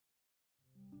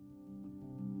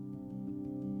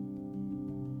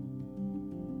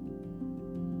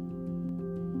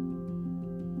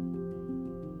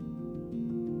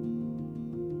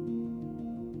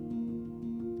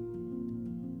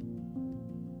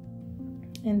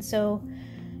And so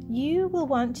you will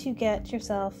want to get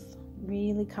yourself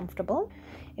really comfortable.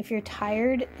 If you're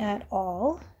tired at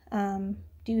all,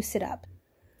 do sit up.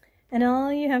 And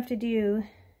all you have to do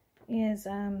is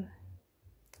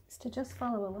to just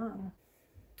follow along.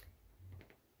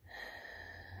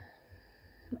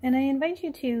 And I invite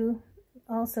you to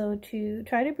also to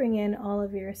try to bring in all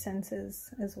of your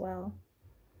senses as well.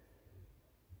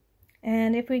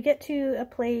 And if we get to a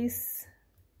place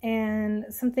and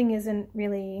something isn't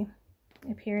really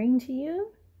appearing to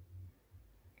you,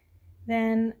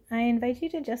 then I invite you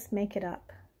to just make it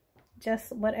up.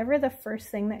 Just whatever the first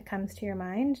thing that comes to your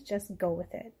mind, just go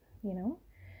with it, you know?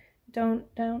 Don't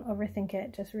overthink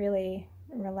it. Just really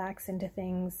relax into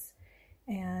things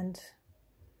and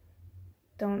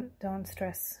don't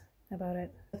stress about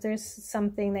it. If there's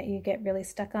something that you get really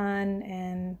stuck on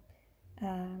and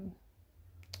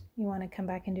you want to come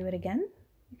back and do it again,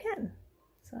 you can.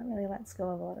 So it really lets go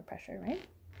of a lot of pressure, right?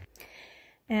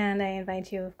 And I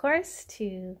invite you, of course,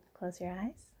 to close your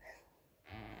eyes.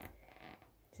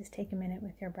 Just take a minute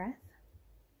with your breath.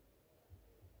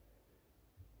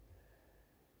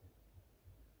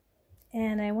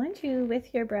 And I want you,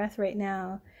 with your breath right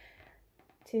now,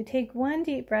 to take one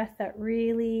deep breath that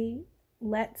really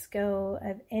lets go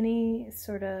of any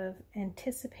sort of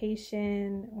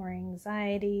anticipation or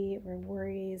anxiety or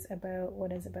worries about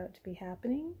what is about to be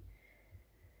happening.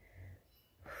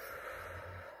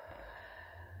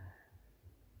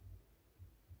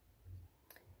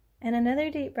 And another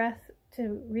deep breath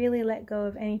to really let go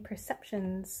of any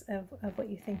perceptions of what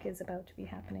you think is about to be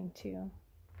happening too.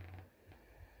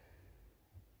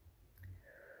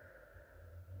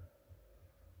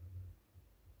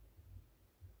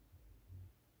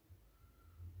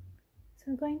 So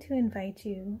I'm going to invite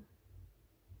you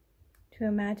to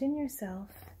imagine yourself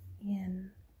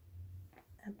in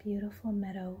a beautiful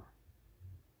meadow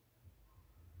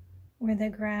where the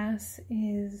grass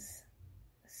is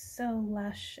so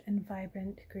lush and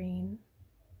vibrant green.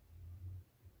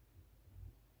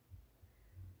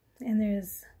 And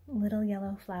there's little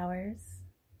yellow flowers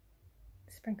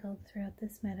sprinkled throughout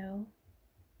this meadow.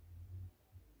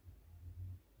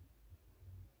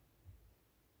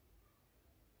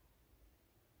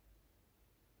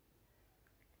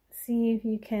 See if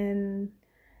you can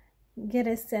get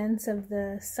a sense of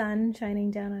the sun shining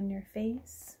down on your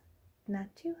face.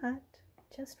 Not too hot,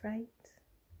 just right.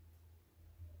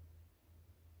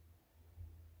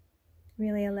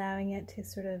 Really allowing it to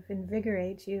sort of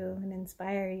invigorate you and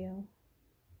inspire you.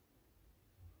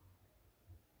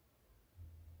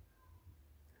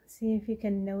 See if you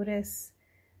can notice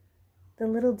the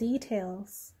little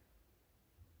details,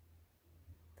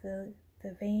 the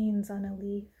veins on a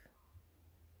leaf,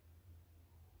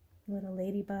 little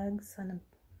ladybugs on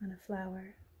a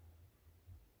flower.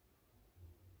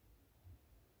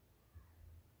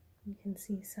 You can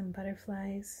see some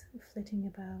butterflies flitting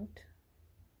about.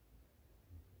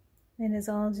 It is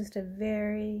all just a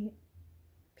very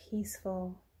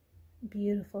peaceful,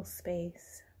 beautiful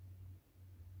space.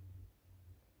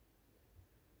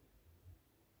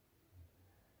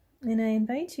 And I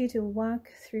invite you to walk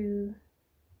through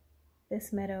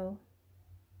this meadow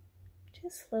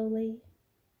just slowly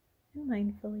and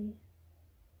mindfully,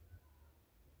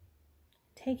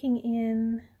 taking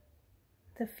in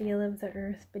the feel of the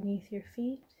earth beneath your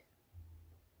feet.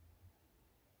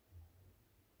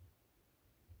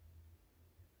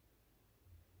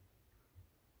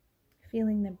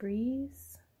 Feeling the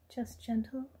breeze, just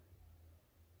gentle.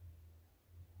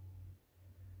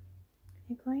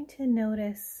 You're going to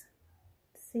notice,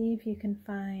 see if you can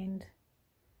find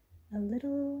a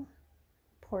little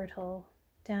portal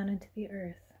down into the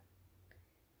earth.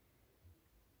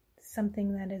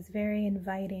 Something that is very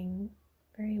inviting,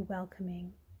 very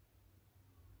welcoming,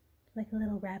 like a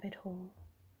little rabbit hole.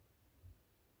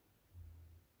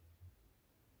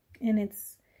 And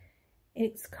it's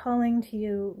calling to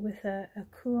you with a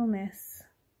coolness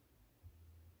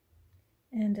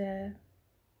and a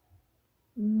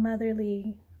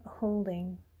motherly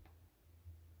holding.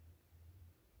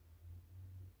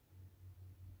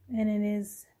 And it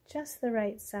is just the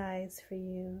right size for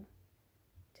you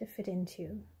to fit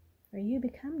into, or you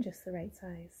become just the right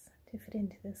size to fit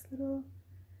into this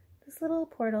little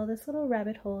portal, this little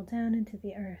rabbit hole down into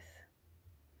the earth,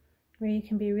 where you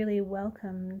can be really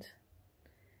welcomed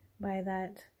by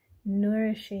that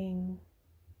nourishing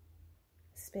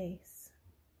space.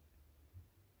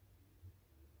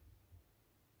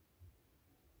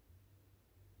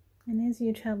 And as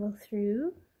you travel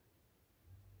through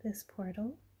this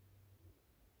portal,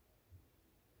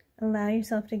 allow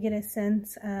yourself to get a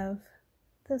sense of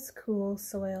this cool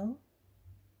soil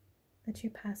that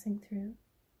you're passing through.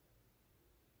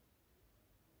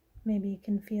 Maybe you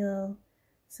can feel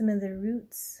some of the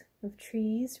roots of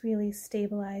trees really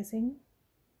stabilizing,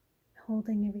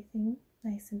 holding everything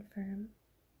nice and firm.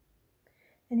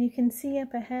 And you can see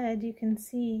up ahead, you can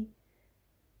see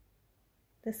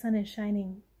the sun is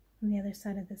shining on the other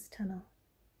side of this tunnel.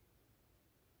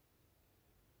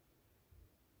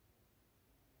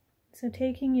 So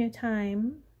taking your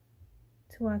time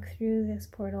to walk through this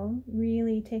portal,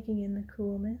 really taking in the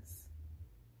coolness,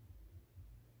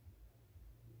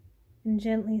 and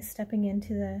gently stepping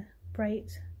into the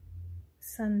bright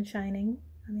sun shining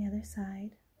on the other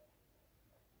side.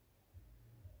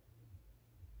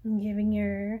 And giving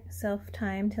yourself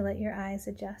time to let your eyes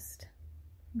adjust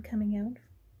and coming out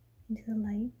into the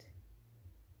light.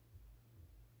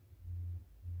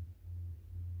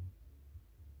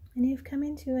 And you've come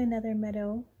into another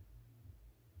meadow.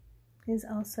 It is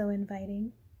also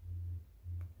inviting.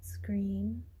 It's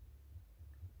green.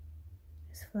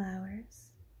 There's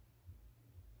flowers.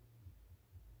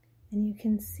 And you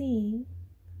can see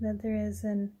that there is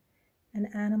an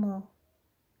animal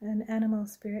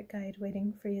spirit guide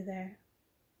waiting for you there.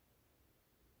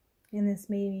 And this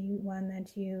may be one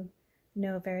that you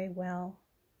know very well,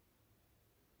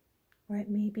 or it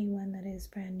may be one that is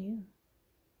brand new.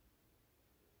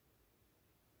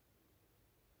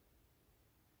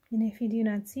 And if you do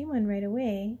not see one right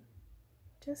away,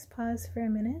 just pause for a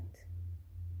minute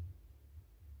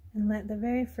and let the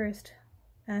very first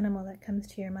animal that comes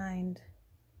to your mind,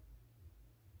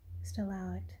 just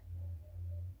allow it.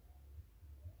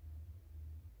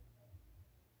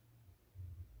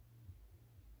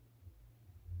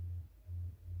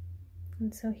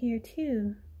 And so here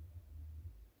too,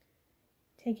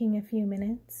 taking a few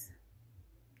minutes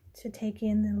to take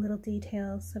in the little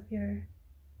details of your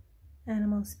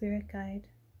animal spirit guide.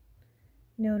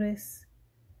 Notice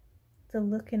the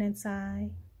look in its eye.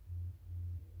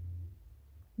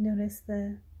 Notice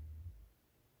the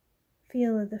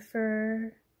feel of the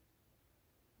fur,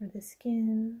 or the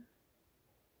skin,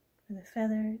 or the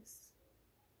feathers.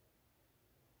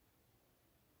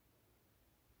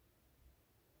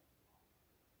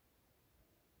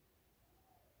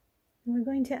 And we're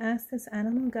going to ask this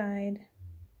animal guide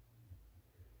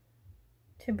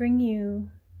to bring you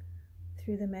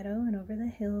through the meadow and over the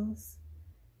hills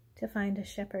to find a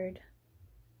shepherd.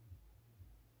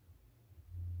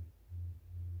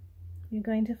 You're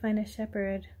going to find a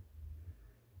shepherd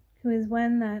who is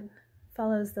one that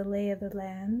follows the lay of the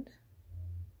land.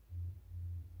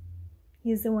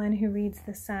 He's the one who reads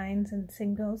the signs and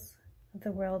signals of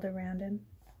the world around him.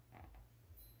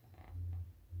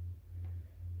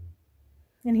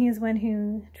 And he is one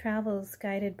who travels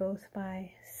guided both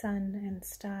by sun and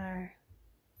star.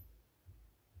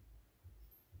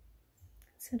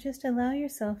 So just allow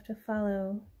yourself to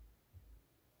follow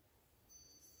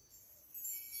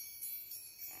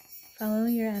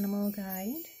your animal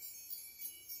guide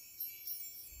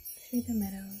through the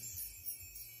meadows,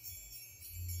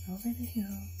 over the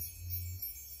hills,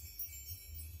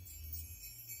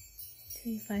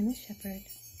 till you find the shepherd.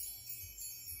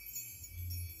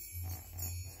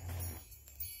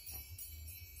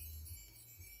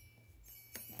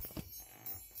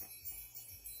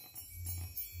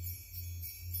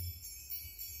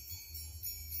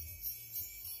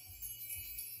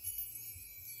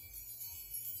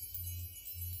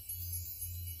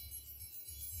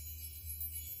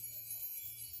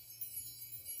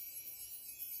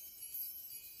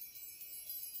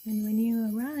 And when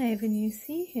you arrive and you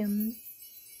see him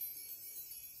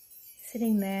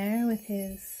sitting there with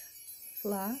his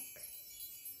flock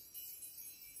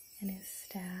and his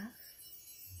staff,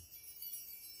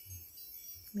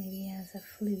 maybe he has a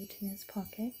flute in his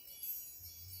pocket,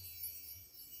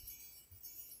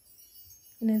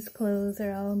 and his clothes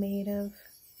are all made of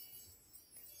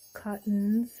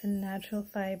cottons and natural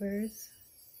fibers,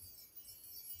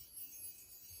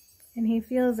 and he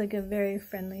feels like a very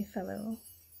friendly fellow.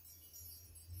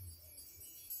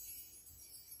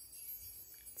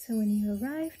 So when you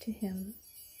arrive to him,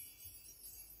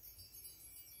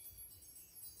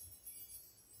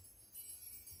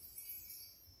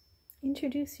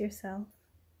 introduce yourself,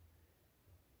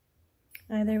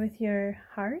 either with your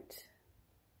heart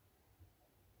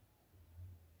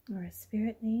or a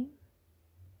spirit name,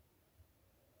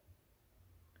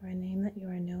 or a name that you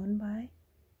are known by.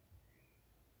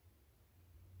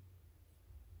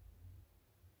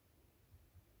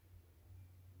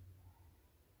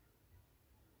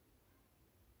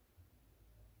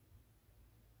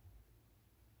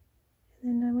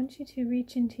 And then I want you to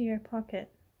reach into your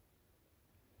pocket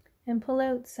and pull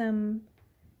out some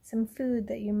food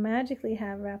that you magically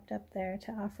have wrapped up there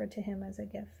to offer to him as a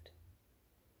gift.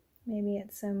 Maybe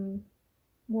it's some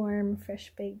warm,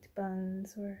 fresh-baked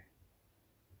buns or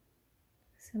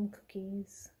some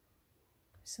cookies,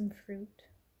 some fruit.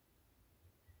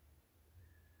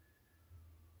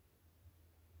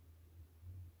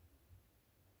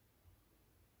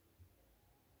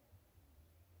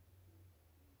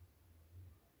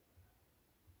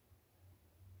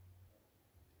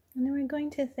 And then we're going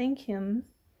to thank him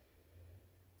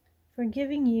for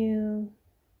giving you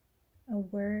a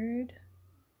word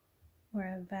or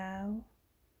a vow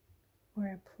or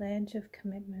a pledge of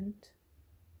commitment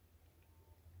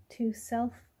to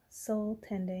self-soul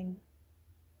tending,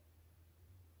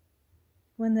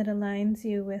 one that aligns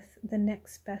you with the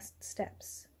next best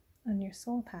steps on your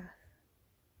soul path.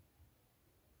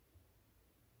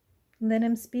 Let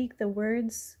him speak the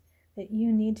words that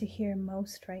you need to hear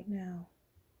most right now.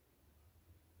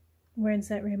 Words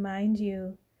that remind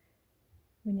you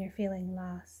when you're feeling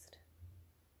lost.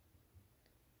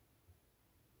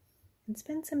 And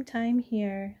spend some time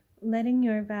here letting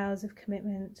your vows of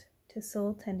commitment to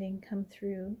soul tending come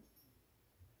through.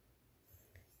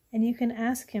 And you can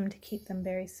ask him to keep them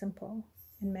very simple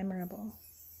and memorable.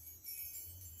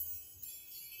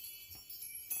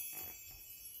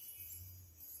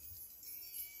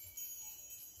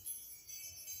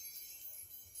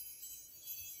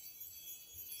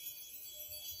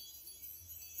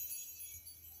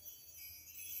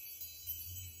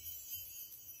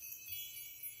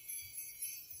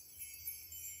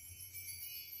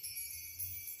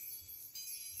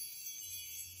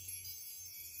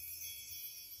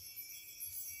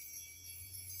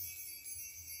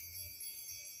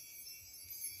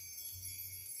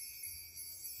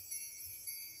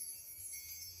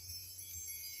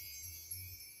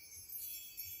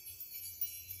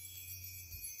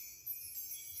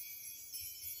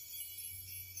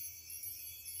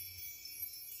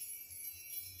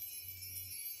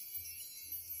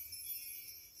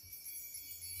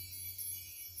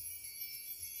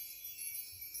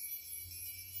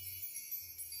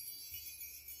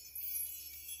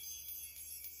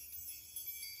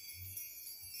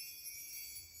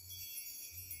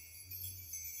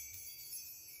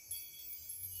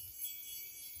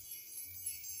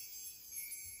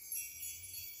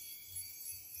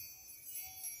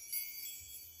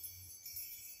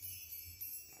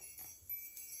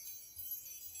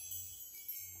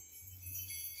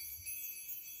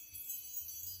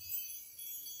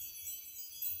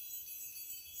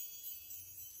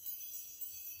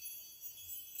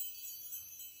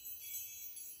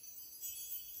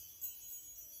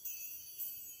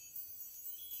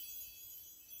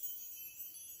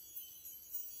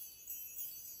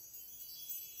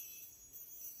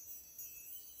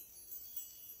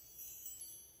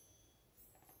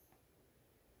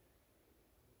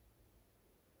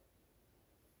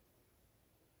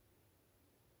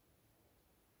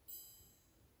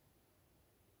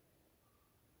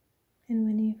 And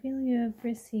when you feel you have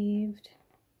received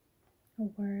a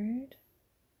word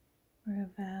or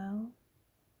a vow,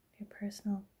 your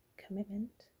personal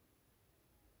commitment,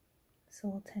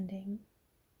 soul tending,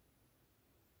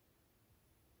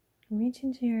 reach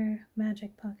into your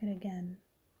magic pocket again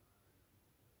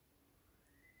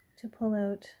to pull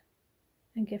out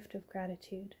a gift of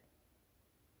gratitude.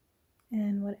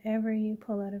 And whatever you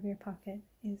pull out of your pocket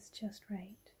is just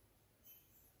right.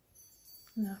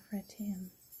 And offer it to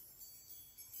him.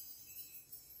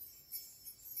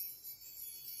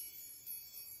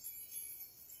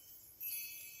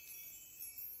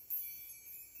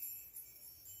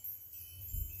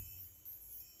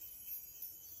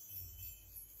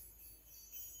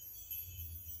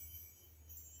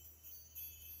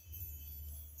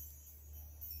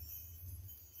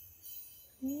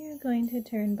 You're going to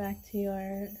turn back to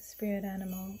your spirit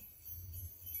animal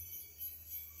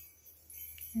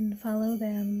and follow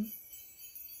them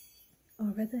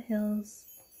over the hills,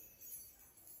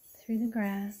 through the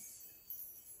grass,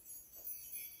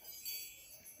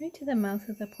 right to the mouth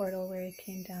of the portal where you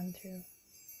came down through.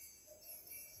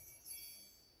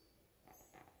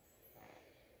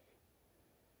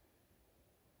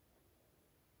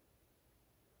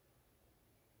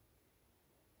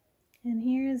 And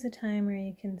here is a time where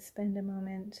you can spend a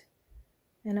moment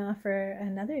and offer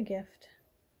another gift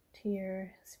to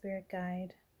your spirit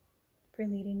guide for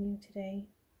leading you today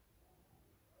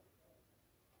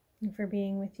and for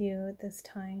being with you at this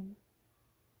time.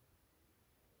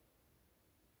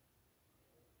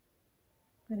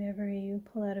 Whatever you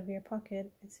pull out of your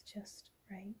pocket is just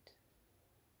right.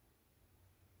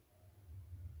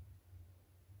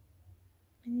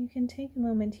 And you can take a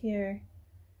moment here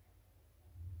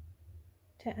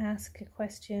to ask a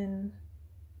question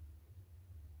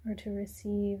or to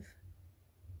receive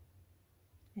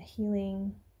a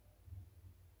healing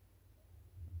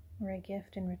or a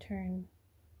gift in return.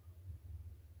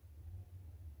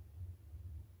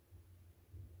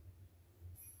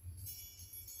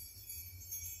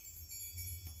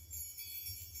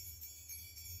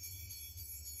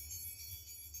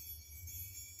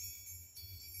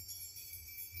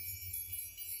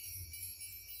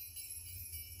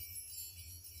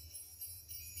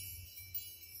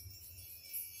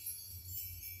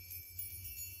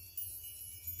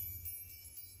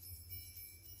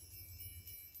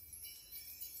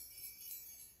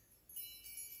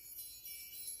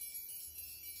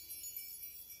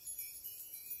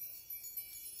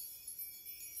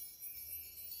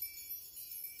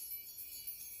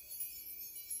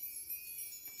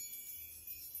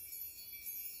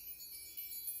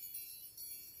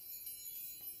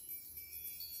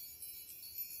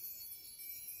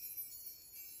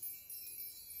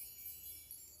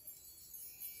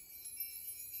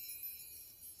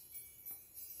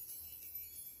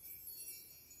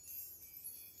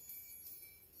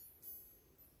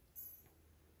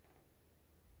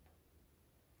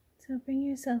 So bring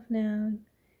yourself now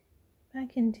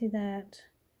back into that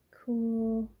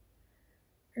cool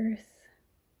earth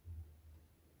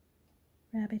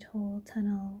rabbit hole,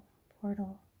 tunnel,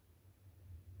 portal,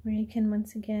 where you can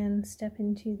once again step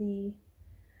into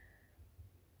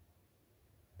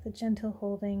the gentle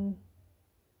holding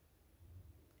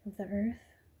of the earth,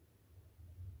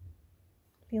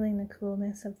 feeling the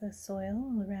coolness of the soil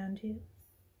all around you,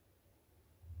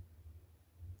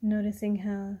 noticing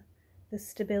how the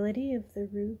stability of the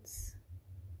roots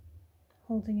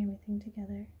holding everything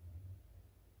together.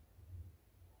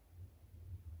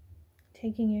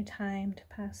 Taking your time to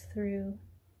pass through,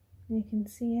 and you can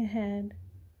see ahead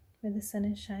where the sun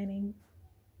is shining.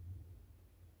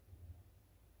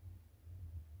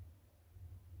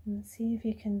 And see if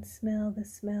you can smell the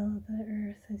smell of the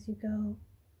earth as you go.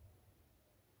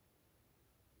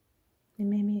 And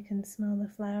maybe you can smell the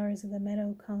flowers of the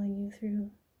meadow calling you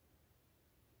through.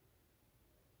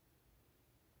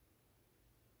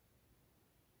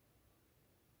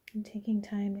 And taking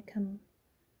time to come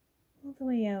all the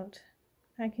way out,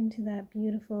 back into that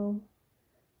beautiful,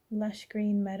 lush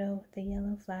green meadow with the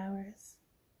yellow flowers.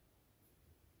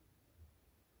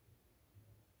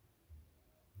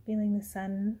 Feeling the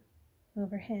sun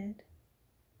overhead,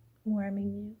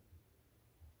 warming you.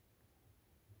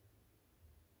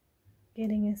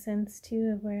 Getting a sense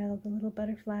too of where all the little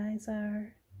butterflies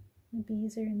are, the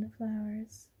bees are in the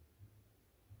flowers.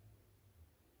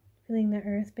 Feeling the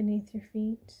earth beneath your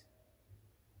feet.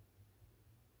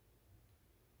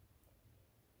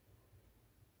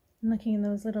 And looking at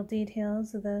those little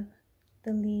details of the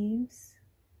leaves.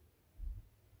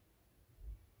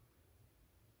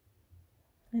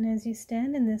 And as you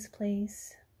stand in this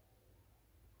place,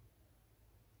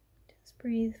 just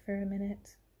breathe for a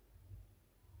minute.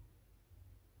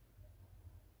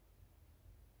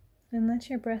 And let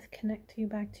your breath connect you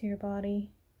back to your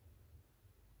body.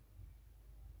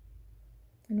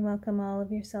 And welcome all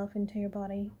of yourself into your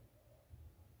body.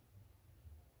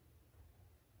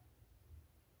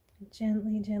 And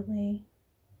gently, gently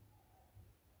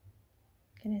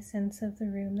get a sense of the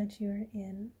room that you are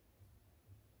in.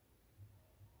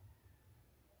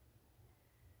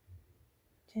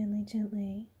 Gently,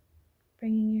 gently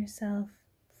bringing yourself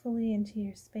fully into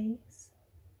your space.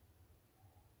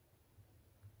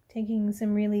 Taking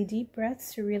some really deep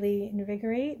breaths to really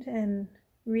invigorate and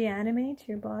reanimate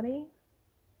your body.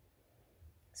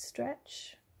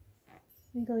 Stretch.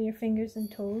 Wiggle your fingers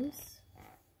and toes.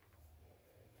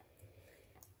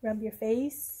 Rub your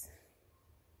face.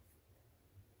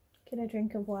 Get a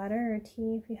drink of water or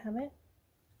tea if you have it.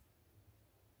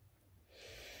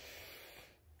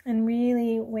 And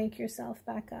really wake yourself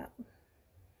back up.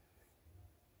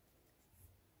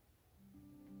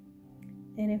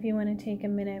 And if you want to take a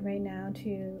minute right now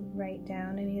to write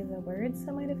down any of the words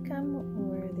that might have come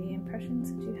or the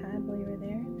impressions of